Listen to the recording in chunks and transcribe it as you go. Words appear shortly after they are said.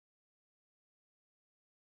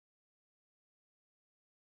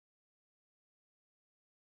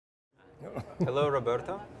Hello,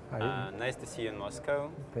 Roberto. Hi. Nice to see you in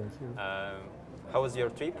Moscow. Thank you. How was your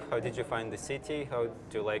trip? How did you find the city? How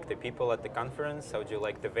do you like the people at the conference? How do you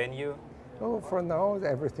like the venue? Oh, for now,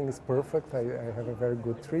 everything is perfect. I have a very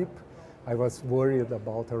good trip. I was worried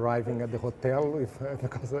about arriving at the hotel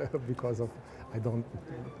because of I don't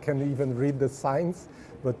can even read the signs,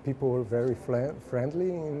 but people were very friendly,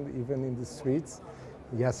 even in the streets.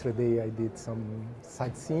 Yesterday, I did some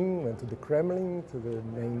sightseeing, went to the Kremlin, to the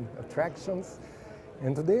main attractions.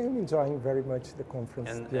 And today I'm enjoying very much the conference.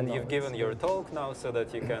 And you've given your talk now so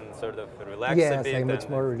that you can sort of relax a yes, bit. I'm much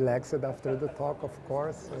more relaxed after the talk, of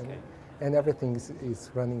course. Okay. And everything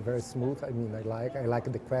is running very smooth. I mean, I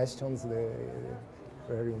like the questions,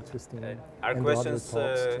 very interesting. Are and questions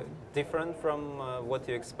different from what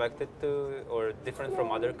you expected to, or different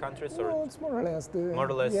from other countries? Or no, it's more or less the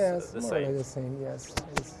yes, more same. or less the same. Yes.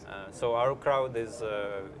 So our crowd is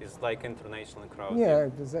like international crowd. Yeah,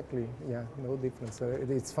 exactly. Yeah, no difference.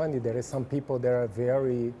 It's funny. There are some people that are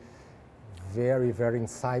very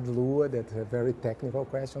inside Lua that have very technical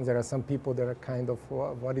questions. There are some people that are kind of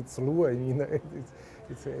what it's Lua. I mean,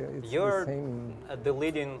 it's You're the same. the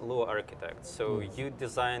leading Lua architect, so you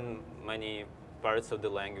design many parts of the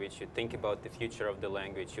language. You think about the future of the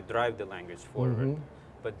language. You drive the language forward.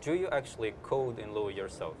 But do you actually code in Lua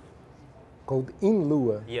yourself? Code in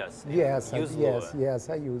Lua? Yes. Yes, Lua. yes,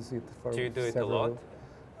 I use it for. Do you do it a lot?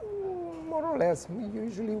 More or less.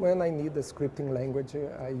 Usually, when I need a scripting language,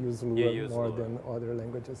 I use Lua more than other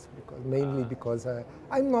languages, mainly because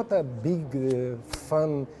I'm not a big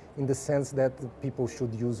fan in the sense that people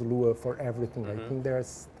should use Lua for everything. I think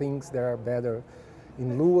there's things that are better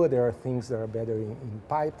in Lua. There are things that are better in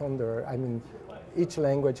Python. I mean, each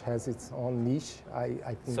language has its own niche,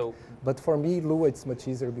 I think. So, but for me, Lua, it's much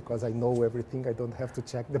easier because I know everything. I don't have to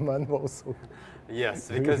check the manual. So yes,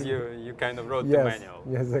 because you kind of wrote the manual.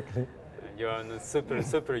 Yes, exactly. You're a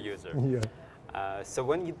super user. Yeah. So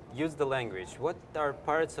when you use the language, what are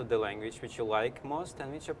parts of the language which you like most,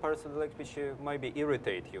 and which are parts of the language which maybe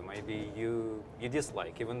irritate you, maybe you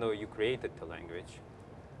dislike, even though you created the language?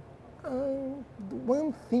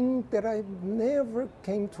 One thing that I never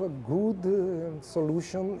came to a good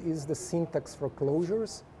solution is the syntax for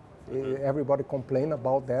closures. Everybody complain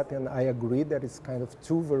about that, and I agree that it's kind of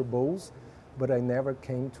too verbose, but I never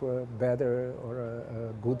came to a better or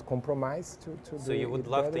a good compromise to So you would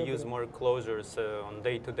love to use more closures on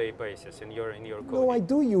day-to-day basis in your code? No, I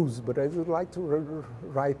do use, but I would like to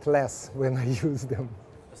write less when I use them.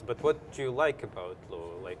 But what do you like about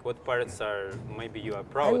Lua? Like, what parts are maybe you are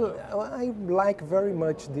proud of? I like very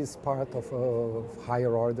much this part of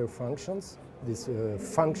higher order functions, this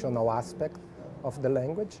functional aspect of the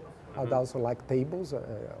language. I'd also like tables,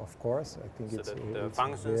 of course. I think so the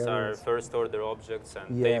functions are first order objects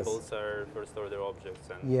and tables are first order objects.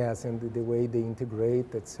 And yes, and the way they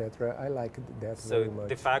integrate, etc. I like that very much. So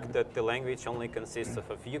the fact that the language only consists of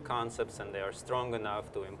a few concepts and they are strong enough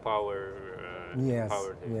to empower the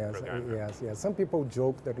programmer. Yes. Some people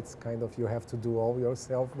joke that it's kind of you have to do all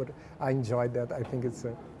yourself, but I enjoy that. I think it's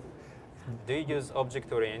Do you use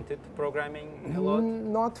object-oriented programming a lot?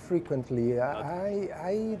 Not frequently.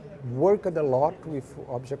 I worked a lot with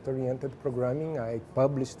object-oriented programming. I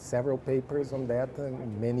published several papers on that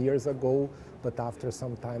many years ago, but after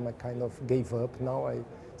some time I kind of gave up. Now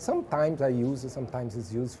sometimes I use it, sometimes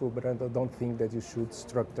it's useful, but I don't think that you should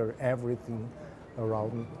structure everything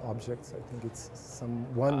around objects. I think it's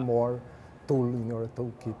one more tool in your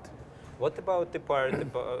toolkit. What about the part,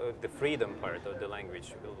 the freedom part of the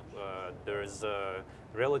language? There's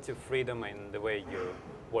relative freedom in the way you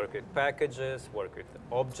work with packages, work with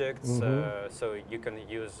objects, so you can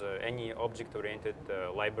use any object-oriented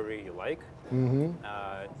library you like.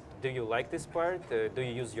 Do you like this part? Do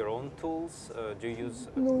you use your own tools? Do you use?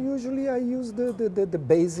 No, usually I use the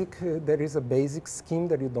basic. There is a basic scheme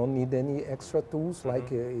that you don't need any extra tools,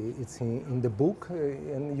 like it's in the book.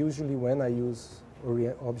 And usually when I use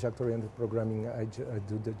object-oriented programming, I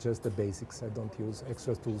do just the basics. I don't use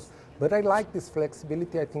extra tools. But I like this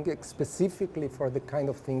flexibility, I think, specifically for the kind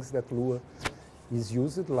of things that Lua is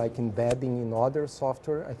used, like embedding in other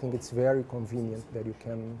software. I think it's very convenient that you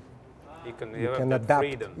can adapt.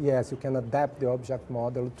 Freedom. Yes, you can adapt the object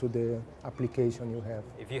model to the application you have.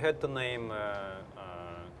 If you had to name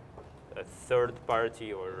a third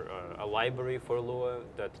party or a library for Lua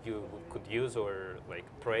that you could use or like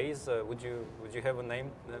praise, would you have a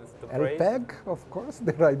name to praise? LPEG, of course,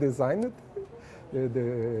 that I designed. The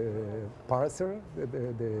parser,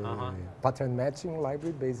 the pattern matching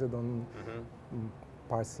library based on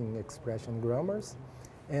parsing expression grammars.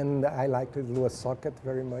 And I like the Lua socket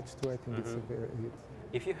very much too. I think it's a very...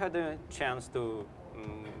 If you had a chance to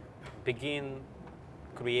begin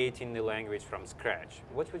creating the language from scratch,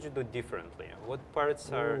 what would you do differently? What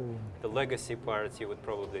parts are the legacy parts you would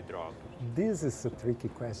probably drop? This is a tricky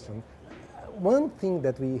question. One thing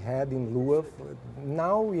that we had in Lua,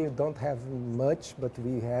 now we don't have much, but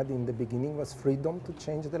we had in the beginning was freedom to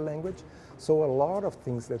change the language. So a lot of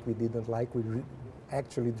things that we didn't like, we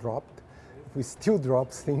actually dropped. We still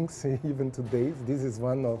drop things even today. This is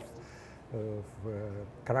one of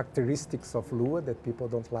characteristics of Lua that people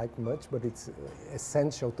don't like much, but it's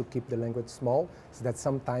essential to keep the language small, so that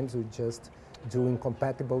sometimes we just do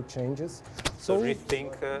incompatible changes. So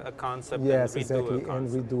rethink a concept, yes, and redo exactly, a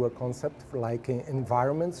concept. and redo a concept like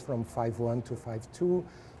environments from 5.1 to 5.2.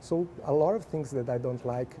 So a lot of things that I don't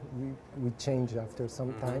like, we change after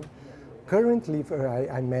some time. Currently,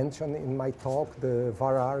 I mentioned in my talk the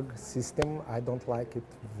vararg system. I don't like it.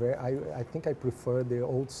 I think I prefer the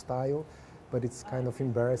old style, but it's kind of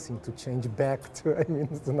embarrassing to change back to, I mean,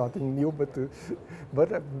 it's nothing new,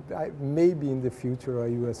 but maybe in the future I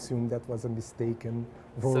will assume that was a mistake and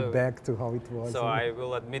roll back to how it was. So I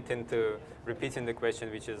will admit into repeating the question,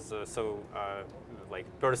 which is like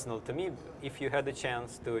personal to me. If you had a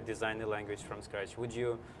chance to design a language from scratch, would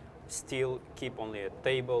you still keep only a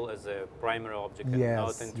table as a primary object and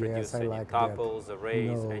not introduce any tuples,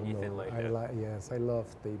 arrays, anything like that? Yes, I love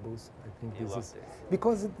tables. I think this is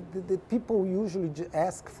because the people usually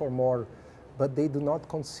ask for more, but they do not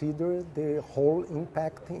consider the whole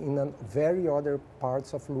impact in very other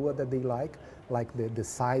parts of Lua that they like the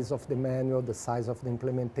size of the manual, the size of the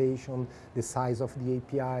implementation, the size of the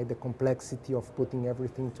API, the complexity of putting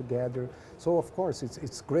everything together. So of course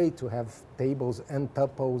it's great to have tables and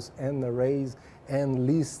tuples and arrays and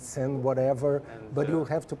lists and whatever, but you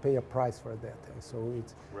have to pay a price for that. So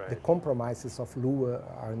it's, the compromises of Lua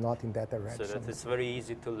are not in that direction. So that it's very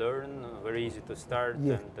easy to learn, very easy to start,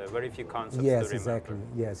 and very few concepts to remember. Exactly.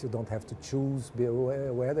 Yes, you don't have to choose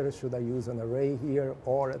whether should I use an array here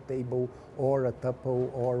or a table or a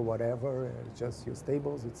tuple or whatever. Just use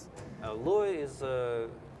tables. Lua is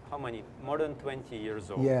how many? More than 20 years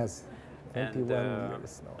old. Yes. 21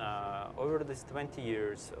 years now. Over these 20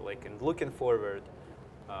 years, like, and looking forward,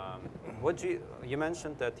 what you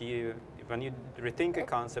mentioned that when you rethink a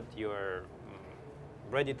concept, you are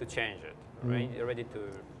ready to change it, right? You're ready to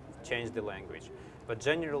change the language. But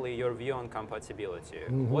generally, your view on compatibility,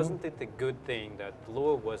 wasn't it a good thing that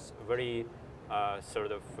Lua was very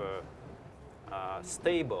sort of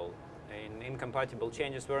stable, and incompatible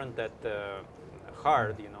changes weren't that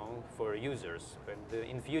hard, you know, for users? And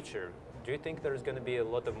in future, do you think there's going to be a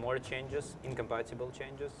lot of more changes, incompatible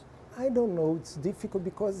changes? I don't know. It's difficult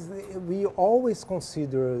because we always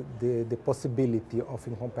consider the possibility of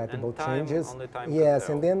incompatible changes. Only time yes,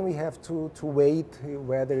 and then we have to wait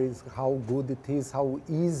whether it's how good it is, how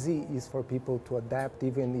easy it is for people to adapt,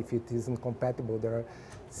 even if it isn't compatible. There are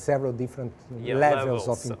several different levels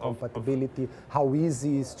of incompatibility. How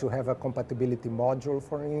easy is to have a compatibility module,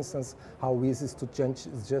 for instance? How easy is to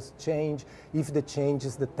just change? If the change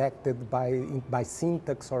is detected by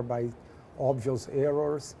syntax or by obvious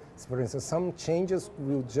errors. For instance, some changes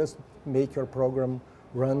will just make your program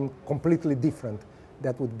run completely different.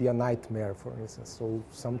 That would be a nightmare, for instance. So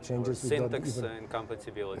some changes or syntax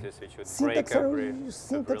incompatibilities, which would break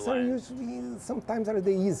syntax are usually sometimes are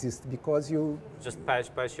the easiest because you just patch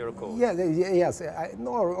your code. Yeah, yes.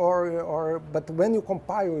 But when you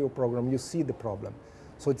compile your program, you see the problem.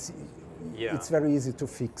 So it's very easy to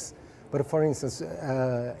fix. But for instance,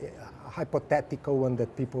 hypothetical one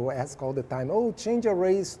that people ask all the time, oh, change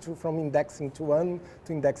arrays from indexing to 1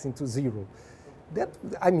 to indexing to 0. That,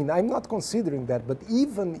 I mean, I'm not considering that, but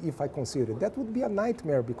even if I consider it, that would be a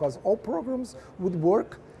nightmare because all programs would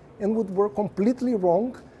work and would work completely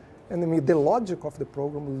wrong. And I mean, the logic of the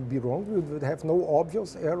program would be wrong. We would have no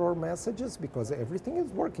obvious error messages because everything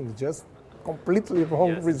is working, just completely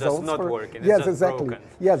wrong results. Just not working. Yes, it's just exactly. Broken.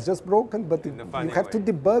 Yes, just broken, but you have way. to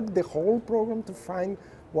debug the whole program to find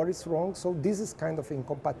what is wrong. So this is kind of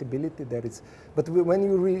incompatibility that is. But when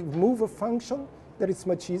you remove a function, that it's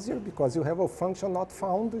much easier because you have a function not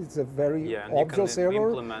found. It's a very obvious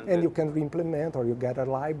error, and you can re-implement or you get a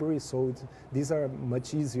library. So these are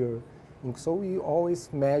much easier. And so we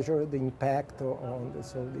always measure the impact on.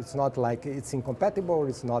 So it's not like it's incompatible or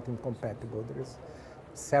it's not incompatible. There is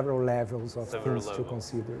several levels of things to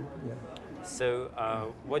consider. Yeah. So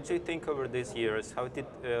what do you think over these years? How did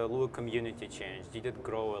Lua community change? Did it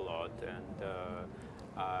grow a lot? And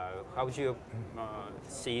how do you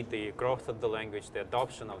see the growth of the language, the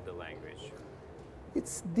adoption of the language?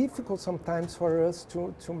 It's difficult sometimes for us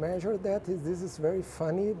to measure that. This is very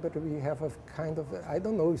funny, but we have a kind of, I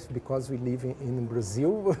don't know if because we live in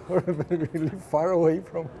Brazil or we live far away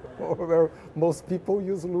from where most people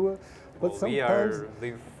use Lua. But well,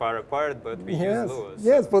 we live far apart, but we use Lua. So.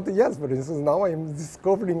 Yes, but instance, now I'm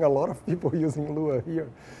discovering a lot of people using Lua here.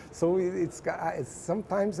 So it's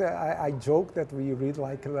sometimes I joke that we read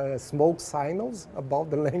like smoke signals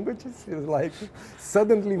about the languages. It's like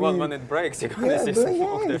suddenly when it breaks, you're gonna see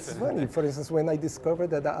smoke. Yeah, it's funny. For instance, when I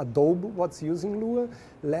discovered that Adobe was using Lua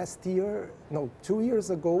last year, no, 2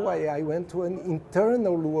 years ago, I went to an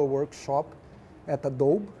internal Lua workshop at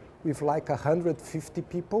Adobe with like 150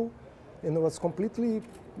 people, and it was completely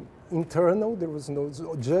internal. There was no,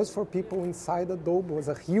 just for people inside Adobe. It was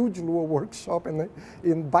a huge Lua workshop,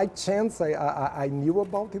 and by chance I knew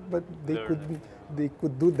about it, but they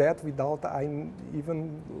could do that without I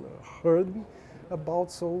even heard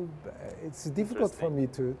about. So it's difficult for me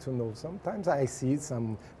to know. Sometimes I see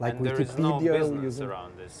some like and Wikipedia. There is no business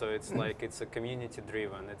around this, so it's like it's a community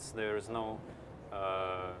driven. There's no.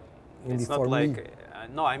 It's not like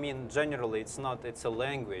no. I mean, generally, it's not. It's a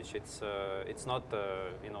language. It's not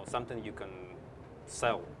something you can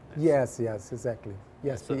sell. Yes, exactly.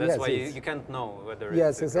 Yes, so that's why you can't know whether.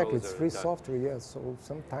 Yes, exactly. It's free software. Yes. So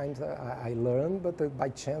sometimes I learn, but by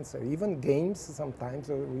chance, even games sometimes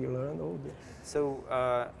we learn. So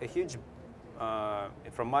a huge,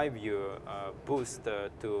 from my view, boost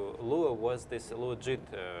to Lua was this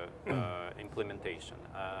LW'14 implementation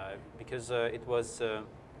because it was.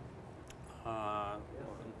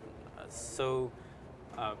 So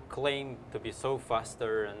claimed to be so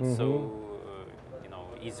faster and so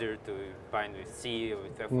easier to bind with C,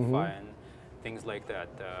 with FFI and things like that.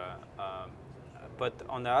 But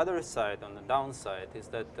on the other side, on the downside, is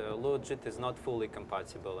that LW'14 is not fully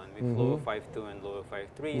compatible, and with Lua 5.2 and Lua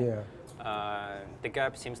 5.3, the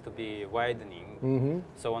gap seems to be widening.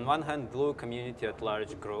 So on one hand, Lua community at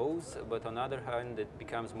large grows, but on the other hand, it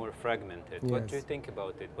becomes more fragmented. What do you think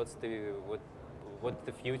about it? What's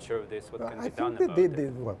the future of this? What can be done about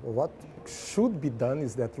it? What should be done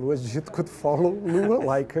is that LW'14 could follow Lua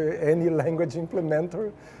like any language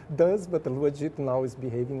implementer does, but LW'14 now is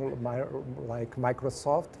behaving like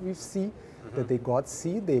Microsoft with C, that they got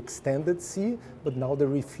C, they extended C, but now they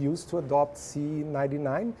refuse to adopt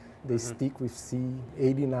C99. They stick with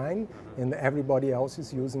C89, and everybody else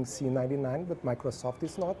is using C99, but Microsoft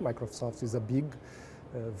is not. Microsoft is a big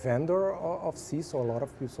vendor of C, so a lot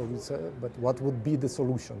of people. But what would be the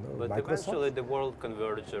solution? But eventually, the world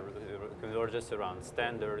converges around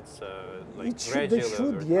standards, like they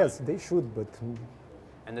should, yes, they should, but.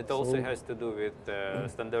 And it also has to do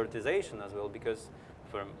with standardization as well, because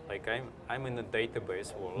I'm in the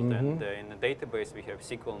database world, and in the database we have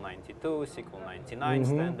SQL 92, SQL 99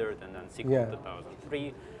 standard, and then SQL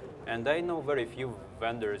 2003. And I know very few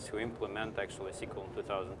vendors who implement actually SQL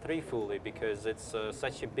 2003 fully, because it's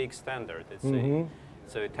such a big standard. It's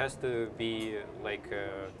so it has to be like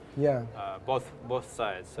both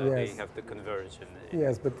sides. So they have to converge.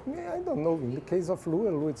 Yes, but I don't know. In the case of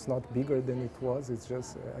Lua, it's not bigger than it was. It's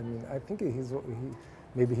just, I mean, I think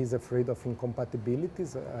maybe he's afraid of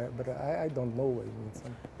incompatibilities, but I don't know. I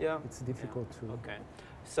mean, it's difficult to. Okay.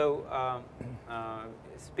 So,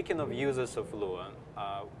 speaking of users of Lua,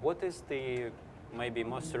 what is the maybe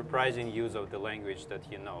most surprising use of the language that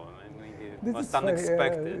you know? I mean, maybe most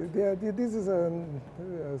unexpected. This is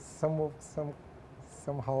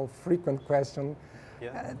somehow frequent question.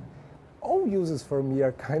 Yeah. All uses for me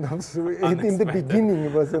are kind of in the beginning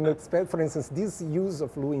it was unexpected. For instance, this use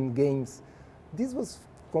of Lua in games, this was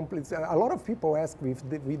complete. A lot of people ask if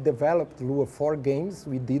we developed Lua for games.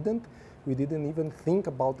 We didn't. We didn't even think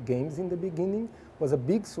about games in the beginning. It was a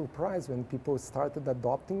big surprise when people started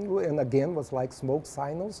adopting Lua, and again was like smoke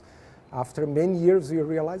signals. After many years, we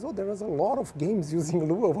realized, oh, there was a lot of games using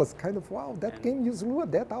Lua. It was kind of, wow, that game used Lua,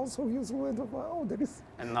 that also used Lua. Wow, there is.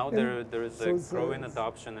 And now there is a growing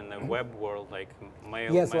adoption in the web world, like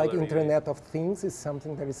mail. Yes, like Internet of Things is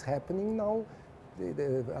something that is happening now.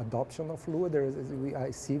 The adoption of Lua,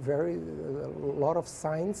 I see a lot of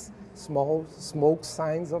signs, small smoke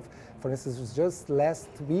signs of, for instance, just last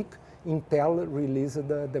week, Intel released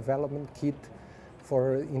the development kit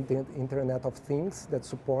for Internet of Things that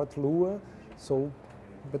support Lua. So,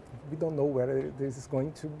 but we don't know where this is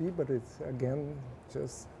going to be, but it's, again,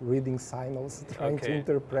 just reading signals, trying to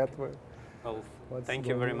interpret Well, thank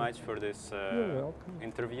you very much for this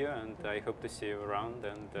interview, and I hope to see you around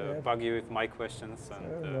and bug you with my questions.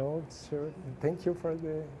 And, no, sure. Thank you for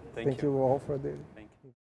thank you all for the.